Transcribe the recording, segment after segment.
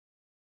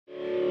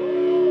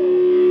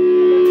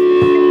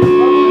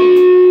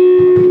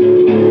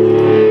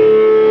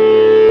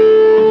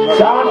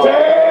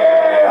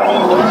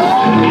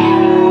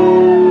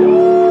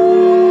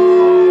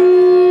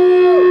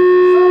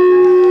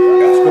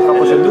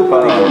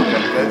pas.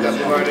 Let the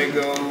party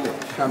go.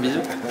 Un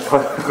bisou.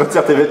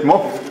 Retire tes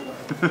vêtements.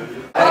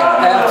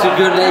 I have to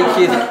go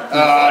naked.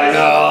 Oh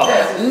no!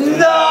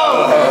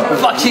 No!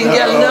 Fucking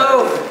girl,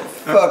 no!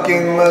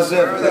 Fucking must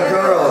have the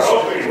girls.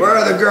 Where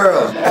are the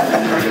girls?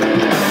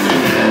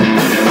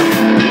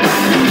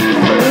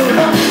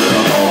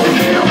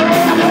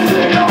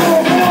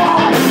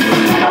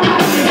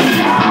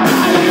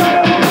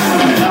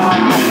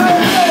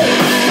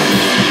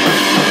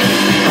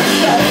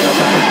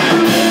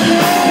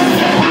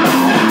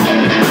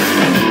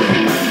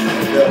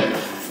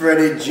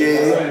 Freddie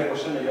J.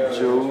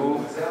 Joe.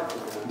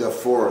 The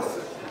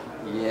fourth.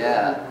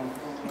 Yeah.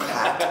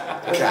 Cat.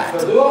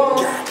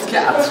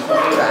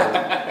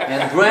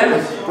 And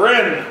Bren.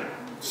 Bren.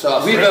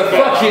 With a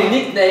fucking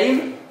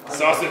nickname.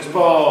 Sausage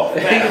ball.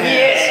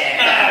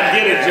 Yeah.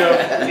 Get it, Joe.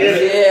 Get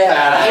it.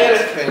 Yeah. Get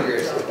it.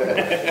 Fingers.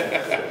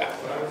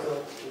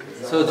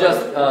 So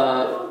just,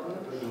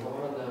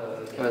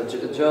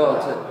 Joe,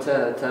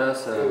 tell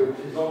us,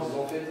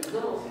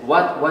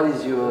 what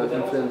is your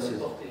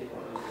influences?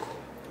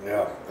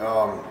 Yeah.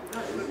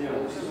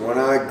 When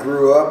I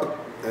grew up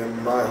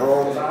in my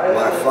home,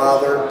 my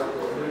father,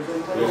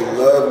 he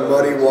loved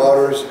Muddy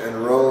Waters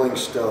and Rolling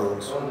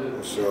Stones.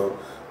 So,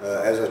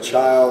 as a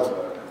child,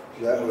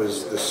 that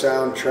was the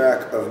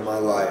soundtrack of my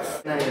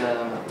life.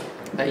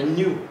 I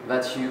knew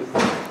that you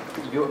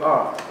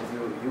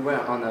were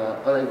on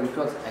LA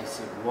Records. I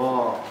said,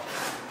 wow,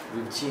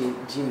 with Jim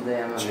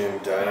Diamond. Jim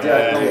Diamond.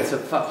 Yeah, it's a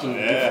fucking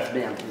good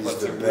band. He's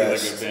the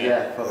best.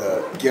 Yeah,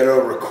 Ghetto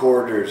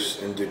Recorders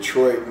in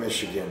Detroit,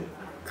 Michigan.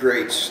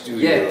 Great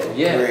studio.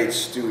 Great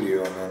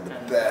studio, man. The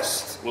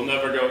best. We'll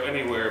never go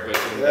anywhere but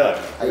in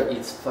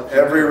it's fucking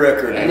every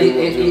record. And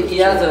he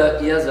has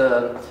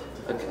a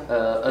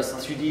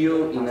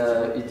studio in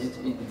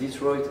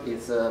Detroit.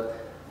 It's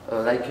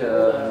like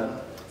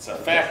it's a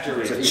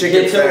factory. It's a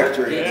chicken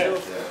factory. Yeah.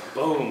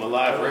 Boom,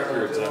 Alive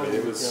Records. I mean,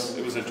 it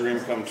was a dream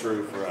come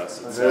true for us.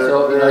 It's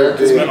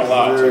been a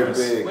lot to us.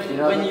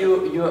 When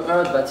you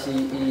heard that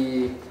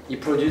he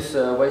produced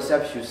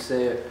WhatsApp, you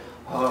say,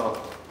 oh,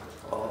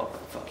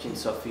 fucking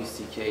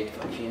sophisticated,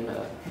 fucking.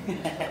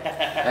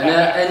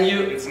 And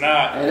you. It's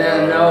not. And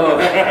then no.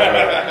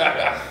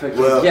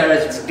 Well,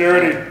 it's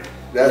dirty.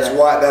 That's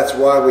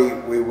why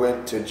we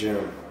went to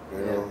Jim.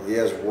 You know, he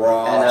has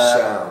raw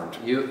sound.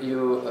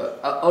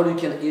 All You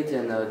Can Eat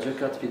and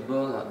Joker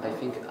Pitbull, I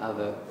think, have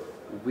a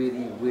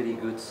really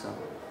good sound.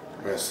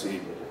 Yes,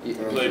 He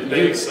played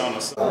bass on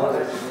a song.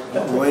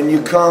 When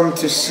you come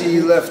to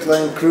see Left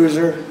Lane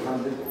Cruiser,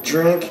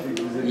 drink,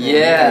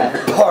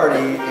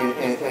 party,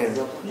 and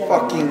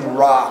fucking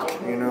rock.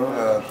 You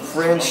know,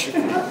 French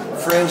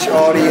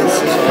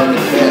audiences are the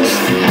best.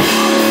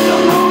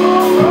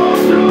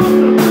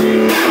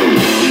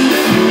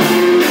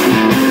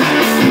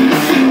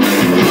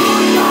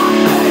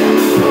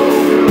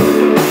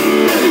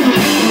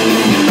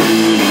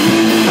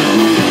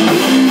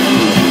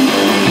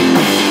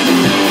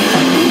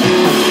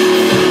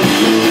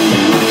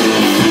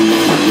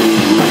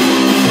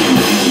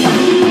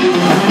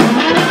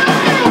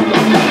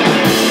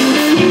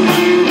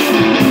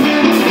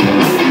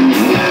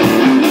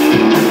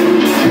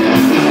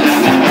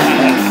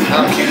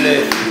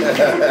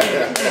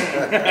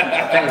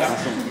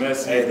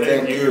 Hey,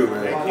 thank you,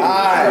 man.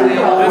 Hi,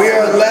 we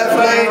are Left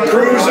Lane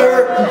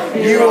Cruiser.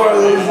 You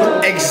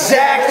are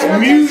Exact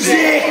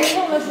Music.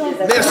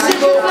 Merci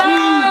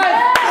beaucoup.